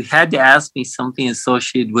idea. You had to ask me something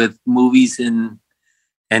associated with movies and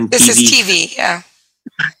This TV. is TV, yeah.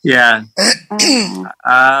 Yeah.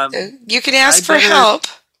 You can ask I for better- help.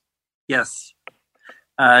 Yes.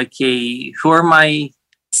 Okay. Who are my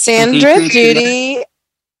Sandra, compatriots? Judy,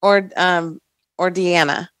 or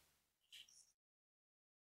Deanna?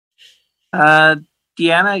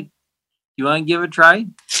 Deanna, you want to give it a try?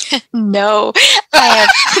 No, I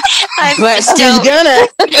have. But she's gonna.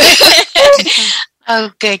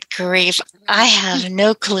 Oh, good grief! I have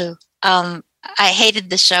no clue. I hated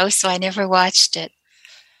the show, so I never watched it.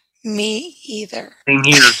 Me either. Same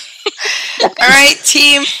here. All right,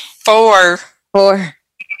 Team 4. 4.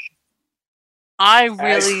 I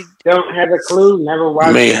really, Don't have a clue. Never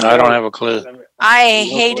watched Me, it. I don't have a clue. I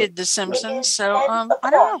hated The Simpsons, so I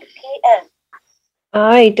don't know.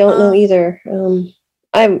 I don't know either.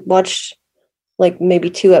 I watched like maybe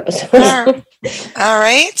 2 episodes. All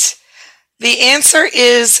right. The answer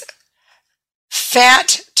is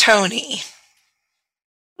Fat Tony.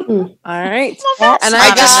 All right. And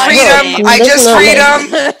I just read them. I just read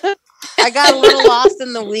them. I got a little lost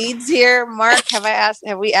in the weeds here. Mark,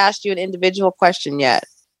 have we asked you an individual question yet?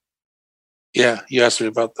 Yeah, you asked me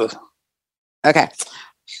about the. Okay.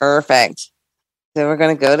 Perfect. Then we're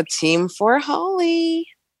going to go to Team 4, Holly.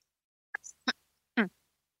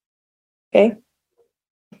 Okay.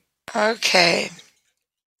 Okay.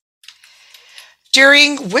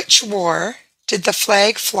 During which war did the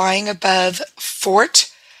flag flying above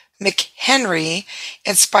Fort McHenry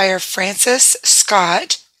inspire Francis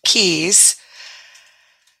Scott Key's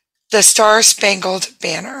The Star-Spangled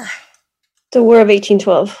Banner? The War of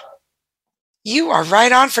 1812. You are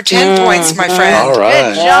right on for 10 points, my friend. All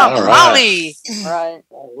right. Good job, All right. Holly. Right.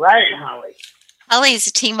 All right, Holly. Holly's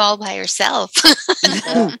a team all by herself.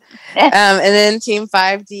 And then Team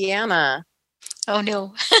 5, Deanna. Oh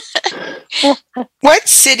no. What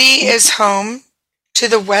city is home to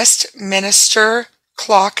the Westminster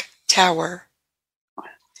Clock Tower?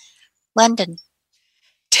 London.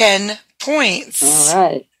 10 points.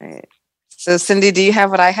 All right. So, Cindy, do you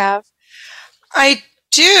have what I have? I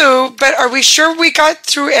do, but are we sure we got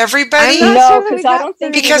through everybody? I'm not sure that we got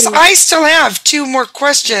through Because everybody. I still have 2 more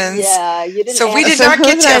questions. Yeah, you didn't. So we did answer. not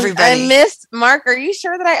get to I everybody. missed Mark. Are you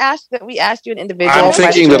sure that we asked you an individual? I'm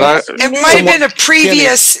thinking that question? It might have been a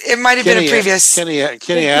previous. It might have been a previous.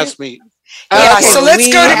 Kenny asked me. Yeah, Okay, so let's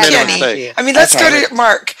go to I made a Kenny. mistake. I mean, let's That's go all right. to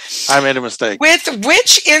Mark. I made a mistake. With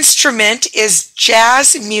which instrument is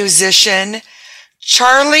jazz musician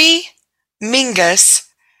Charlie Mingus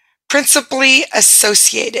principally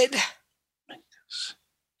associated?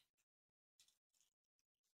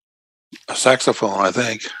 A saxophone, I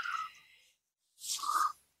think.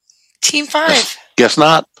 Team 5. Guess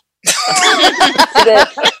not.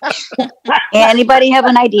 Anybody have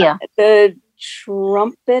an idea? The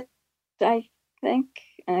trumpet, I think.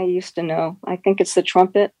 I used to know. I think it's the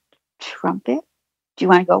trumpet. Trumpet. Do you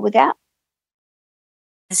want to go with that?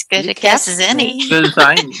 As good a guess as any. Good as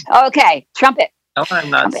I am. Okay, trumpet. Oh, I'm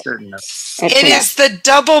not Trumpet. certain of. It is the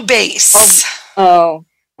double bass. Oh,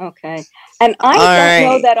 okay. And I All don't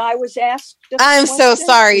know right. that I was asked. this I'm so question.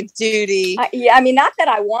 sorry, Judy. Yeah, I mean, not that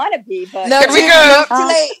I want to be, but No, Here we Judy, go. no, too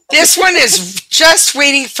late. This one is just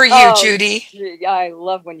waiting for you, Oh, Judy. I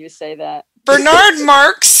love when you say that. Bernard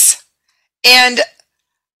Marx and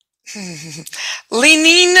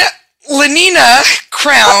Lenina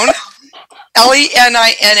Crown,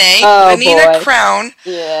 Lenina, Oh, Lenina boy. Crown,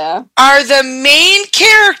 Yeah. are the main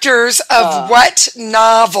characters of what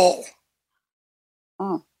novel?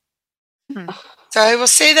 Oh. So I will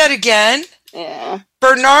say that again. Yeah.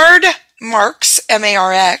 Bernard Marx,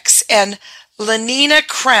 Marx, and Lenina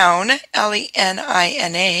Crown,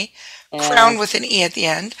 Lenina, Crown with an E at the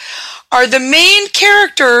end, are the main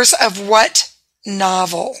characters of what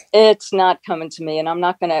novel? It's not coming to me, and I'm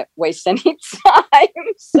not going to waste any time.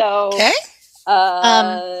 So, Okay.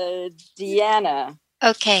 Deanna.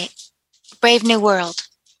 Okay. Brave New World.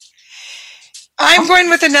 I'm going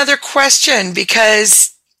with another question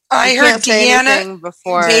because I You heard can't say Deanna anything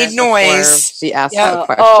before noise. she asked Yeah. the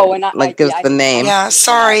question. Oh, and like gives the name. Yeah,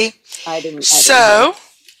 sorry. I didn't. So,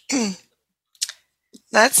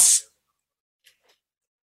 let's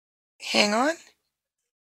hang on.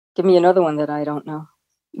 Give me another one that I don't know.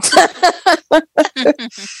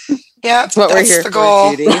 Yeah, That's what we're here the for,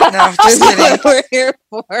 goal. Judy. No, just That's kidding. what we're here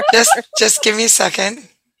for. Just give me a second.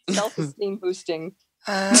 Self-esteem boosting.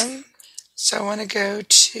 So I want to go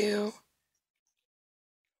to.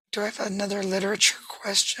 Do I have another literature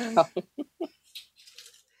question?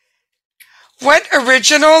 What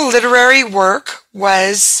original literary work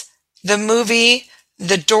was the movie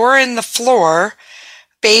The Door in the Floor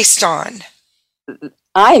based on?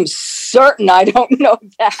 I'm certain I don't know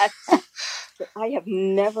that. But I have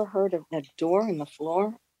never heard of a door in the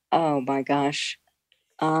floor. Oh my gosh.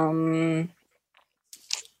 All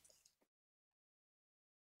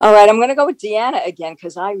right, I'm going to go with Deanna again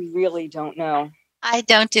because I really don't know. I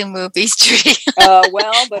don't do movies, Judy.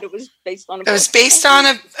 Well, but it was based on a book. It was based on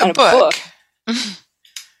a book.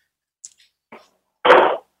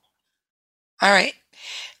 All right.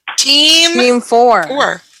 Team 4.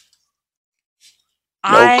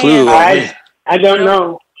 No clue. I don't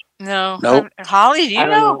know. No. Nope. Holly, do you I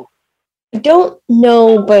don't know? I don't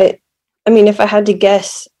know, but I mean, if I had to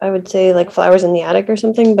guess, I would say like Flowers in the Attic or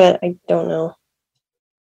something, but I don't know.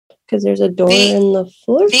 Because there's a door in the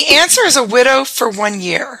floor. The answer is A Widow for 1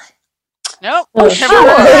 Year. Nope. Oh, Never sure.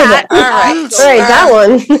 heard of that. All right. Right, that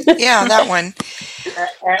one. Yeah, that one.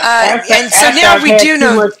 After- And so after now I've we had do too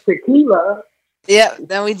know. much tequila. Yeah,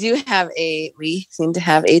 then we seem to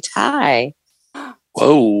have a tie.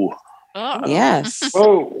 Whoa. Yes.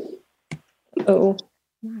 Oh. Oh.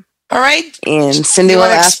 All right. And Cindy You will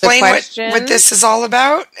want to ask the explain question. what this is all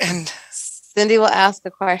about? And Cindy will ask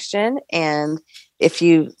the question, and if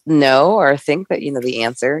you know or think that you know the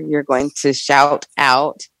answer, you're going to shout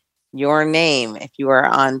out your name if you are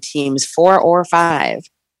on teams 4 or 5.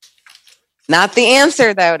 Not the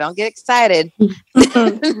answer, though. Don't get excited.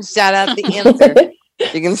 Shout out the answer.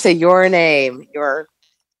 You're going to say your name,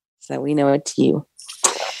 so we know it's you.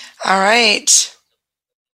 all right.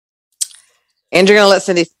 And you're going to let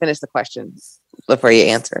Cindy finish the question before you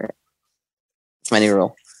answer it. It's my new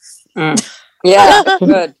rule. Yeah,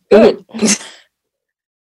 good.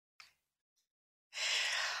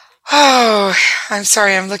 Oh, I'm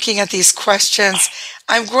sorry. I'm looking at these questions.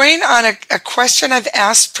 I'm going on a question I've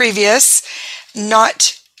asked previous,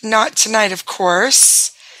 not tonight, of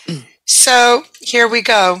course. So here we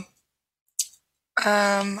go.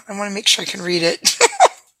 I want to make sure I can read it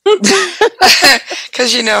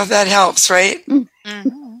because you know that helps, right?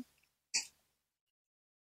 Mm-hmm.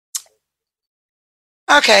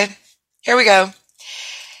 Okay, here we go.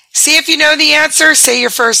 See if you know the answer. Say your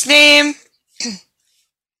first name.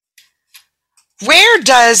 Where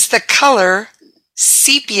does the color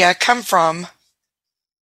sepia come from?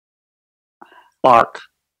 Mark.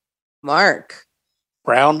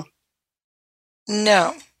 Brown?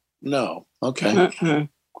 No. No. Okay.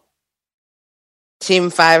 Team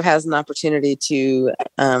 5 has an opportunity to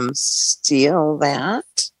steal that.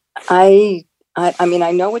 I mean,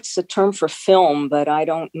 I know it's a term for film, but I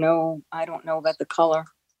don't know about the color.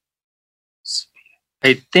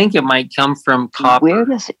 I think it might come from copper. Where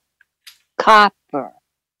does it? Copper.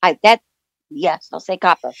 Yes, I'll say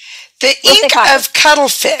copper. The ink of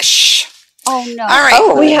cuttlefish. Oh no! All right.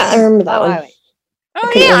 Oh, yeah, I remember that one.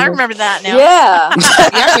 Oh yeah, I remember that now. Yeah,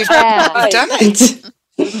 Yeah, we've done it.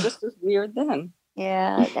 It was just as weird then.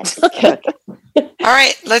 Yeah, that's All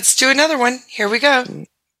right, let's do another one. Here we go.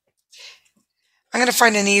 I'm going to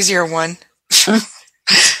find an easier one.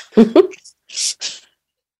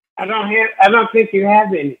 I don't think you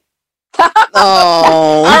have any.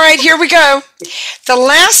 Oh. All right, here we go. The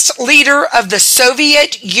last leader of the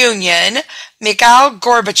Soviet Union, Mikhail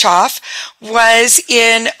Gorbachev, was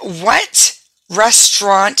in what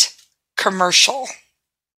restaurant commercial?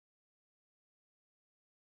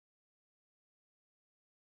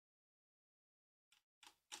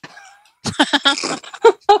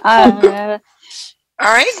 All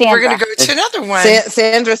right, we're going to go to another one.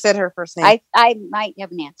 Sandra said her first name. I might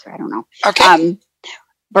have an answer. I don't know. Okay.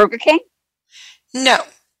 Burger King? No.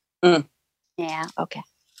 Yeah, okay.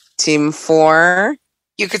 Team 4.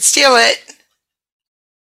 You could steal it.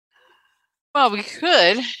 Well, we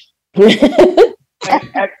could. I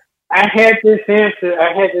had this answer.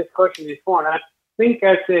 I had this question before, and I think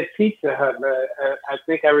I said Pizza Hut, but I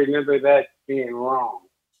think I remember that being wrong.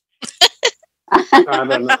 I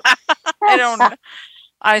don't know. I don't know.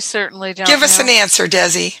 I certainly don't. Give us an answer,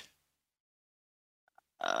 Desi.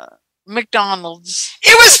 McDonald's.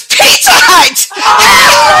 It was Pizza Hut!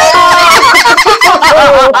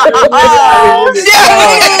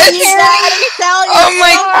 Oh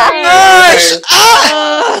my gosh!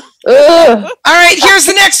 All right, here's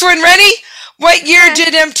the next one. Ready? What year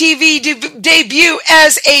did MTV debut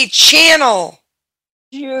as a channel?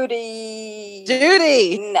 Judy.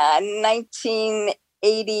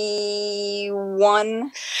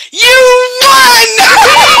 1981. You won!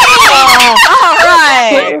 All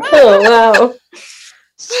right. Oh, wow.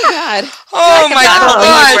 God. Oh my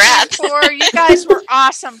gosh. You guys were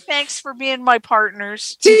awesome. Thanks for being my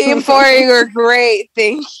partners. Team 4, you were great.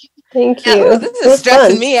 Thank you. Thank you. This is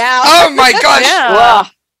stressing me out. Oh my gosh. Yeah. Wow.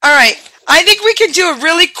 All right. I think we can do a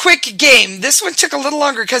really quick game. This one took a little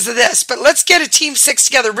longer because of this, but let's get a team 6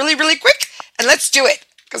 together really, really quick, and let's do it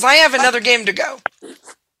because I have another game to go.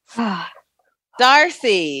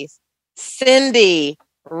 Darcy, Cindy,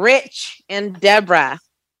 Rich, and Deborah.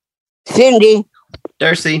 Cindy.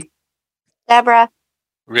 Darcy. Deborah.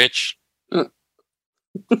 Rich. Okay.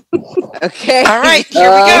 All right,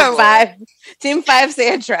 here we go. Team 5,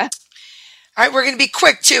 Sandra. All right, we're going to be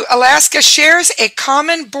quick too. Alaska shares a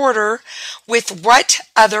common border with what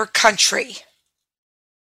other country?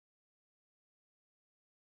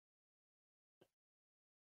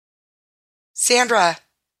 Sandra.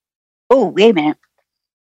 Oh, wait a minute.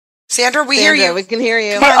 Sandra, we hear you. We can hear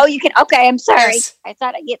you. Oh, you can. Okay, I'm sorry. Yes. I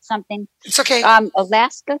thought I'd get something. It's okay.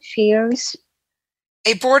 Alaska shares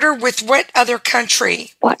a border with what other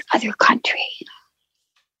country? What other country?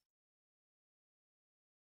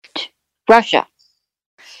 Russia.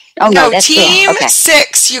 Oh no, that's Team okay.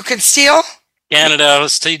 6. You can steal. Canada.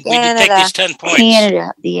 Let's take these 10 points.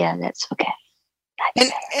 Canada. Yeah, that's okay.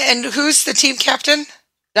 And who's the team captain?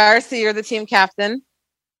 Darcy, you're the team captain.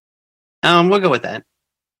 We'll go with that.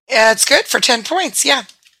 Yeah, it's good for 10 points. Yeah.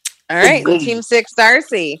 All right. Team 6,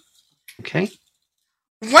 Darcy. Okay.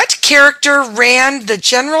 What character ran the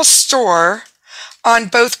general store on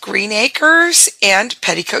both Green Acres and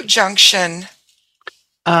Petticoat Junction?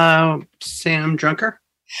 Sam Drunker.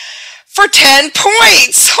 For 10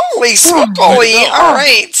 points. Holy smoly. All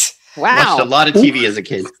right. Wow. Watched a lot of TV as a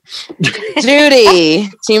kid.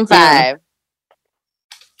 Judy, Team 5.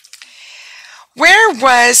 Where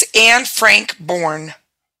was Anne Frank born?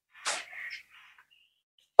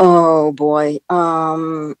 Oh boy.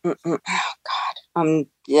 Oh God.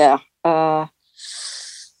 Yeah.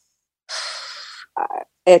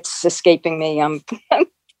 It's escaping me.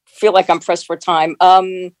 Feel like I'm pressed for time.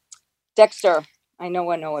 Dexter. I know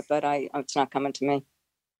it, but it's not coming to me.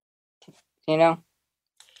 You know?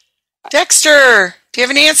 Dexter, do you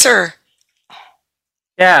have an answer?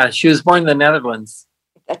 Yeah, she was born in the Netherlands.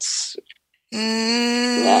 That's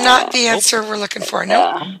not the answer we're looking for. No.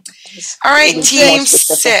 All right, Team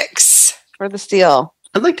 6. For the steal.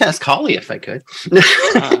 I'd like to ask Holly if I could. No.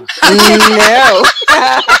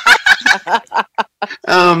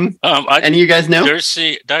 And you guys know?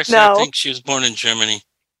 Darcy, No. I think she was born in Germany.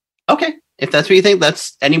 Okay. If that's what you think,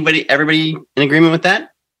 that's everybody in agreement with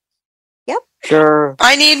that? Yep. Sure.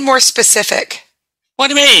 I need more specific. What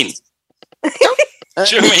do you mean?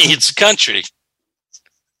 Germany, it's a country.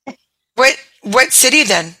 What city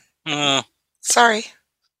then? Sorry.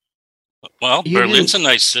 Well, Berlin's a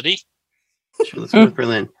nice city. Sure, let's go with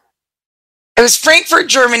Berlin. It was Frankfurt,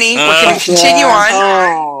 Germany. We're going to continue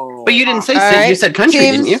on. But you didn't say city. You said country,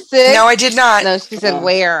 Team didn't you? 6. No, I did not. No, she said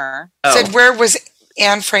where. Said where was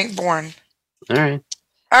Anne Frank born? All right.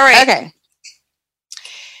 All right. Okay.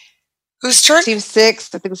 Whose turn? Team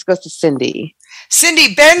 6. I think this goes to Cindy.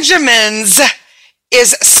 Cindy, Benjamins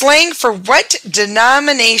is slang for what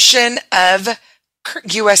denomination of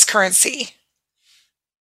U.S. currency?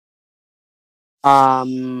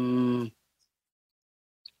 $100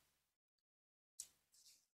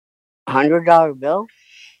 bill.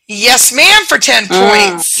 Yes, ma'am, for 10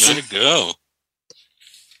 points. Way to go.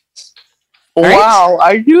 Wow,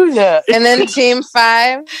 I knew that. And then team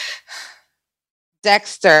 5,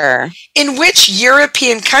 Dexter. In which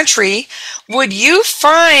European country would you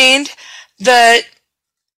find the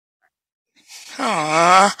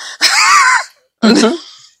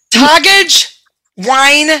Tokaj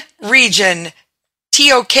wine region?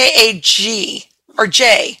 Tokaj or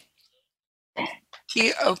J?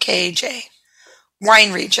 Tokaj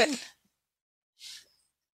wine region.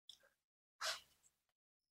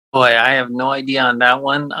 Boy, I have no idea on that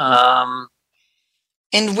one.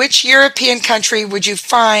 In which European country would you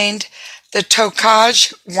find the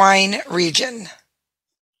Tokaj wine region?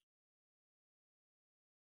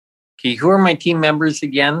 Okay, who are my team members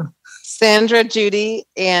again? Sandra, Judy,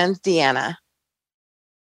 and Deanna.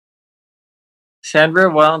 Sandra,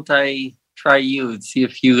 why don't I try you and see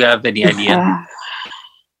if you have any idea?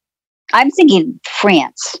 I'm thinking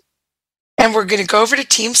France. And we're going to go over to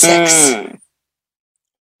team 6.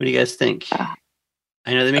 What do you guys think? I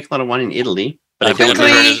know they make a lot of wine in Italy, but I've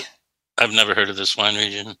never heard of this wine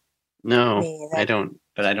region. No, I don't.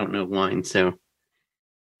 But I don't know wine. So,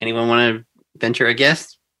 anyone want to venture a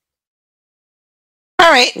guess? All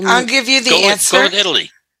right, I'll give you the answer. Go with Italy.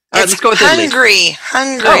 All right, let's go with Italy.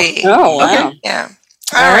 Hungary. Oh, wow. Okay. Yeah.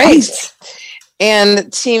 All right.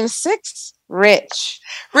 And team 6, Rich.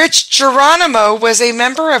 Rich Geronimo was a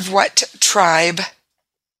member of what tribe?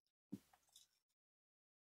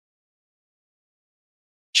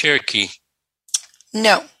 Cherokee.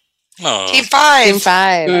 No. Oh. Team 5. Team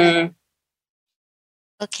 5.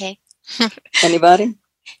 Okay. Anybody?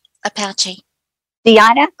 Apache.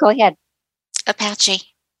 Deanna, go ahead. Apache.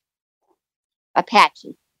 Apache.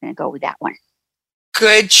 I'm going to go with that one.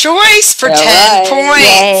 Good choice for All 10 right. points.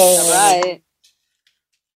 Yay. All right.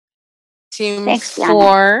 Team Thanks, Deanna.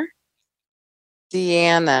 4,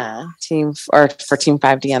 Deanna. For team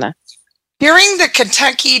 5, Deanna. During the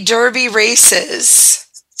Kentucky Derby races,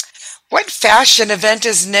 what fashion event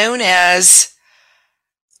is known as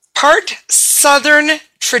part Southern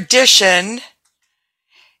tradition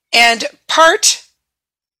and part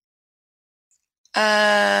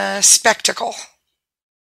spectacle?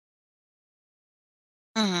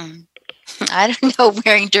 I don't know,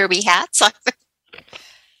 wearing derby hats.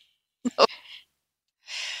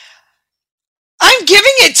 I'm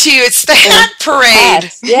giving it to you. It's the hat parade.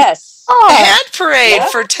 Hats, yes. The hat parade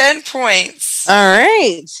for 10 points. All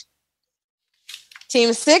right.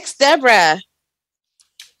 Team 6, Deborah.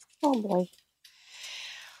 Oh, boy.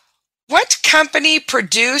 What company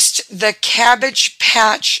produced the Cabbage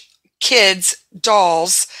Patch Kids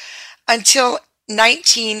dolls until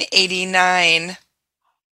 1989?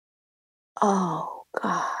 Oh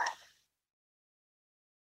God.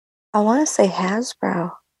 I want to say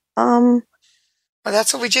Hasbro. Well,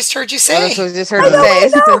 that's what we just heard you say. Well, that's what we just heard you say.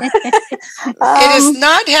 It is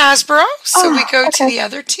not Hasbro, so we go to the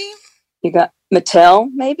other team. You got Mattel,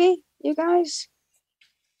 maybe, you guys?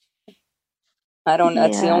 I don't know.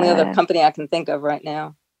 That's the only other company I can think of right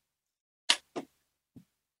now.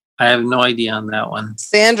 I have no idea on that one.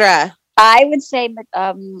 Sandra. I would say,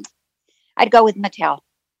 I'd go with Mattel.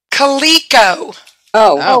 Coleco.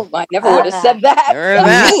 Oh, I never would have said that.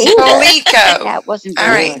 Coleco. That wasn't all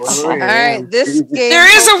right. All right. This game. There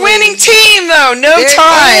is a winning team, though. No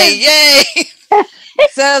tie. Yay.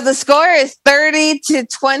 So the score is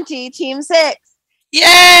 30-20, team 6.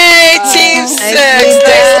 Yay, team 6. Nicely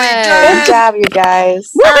done. Good job, you guys.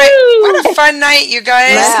 All right. What a fun night, you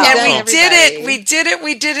guys. Wow. And Well we done, did it. everybody.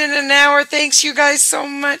 We did it in an hour. Thanks, you guys, so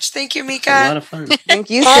much. Thank you, Mika. A lot of fun. Thank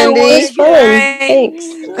you, Oh, Cindy. it was fun. All right. Thanks.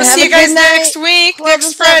 We'll see you guys next week,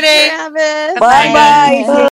 next Friday. Bye Bye-bye.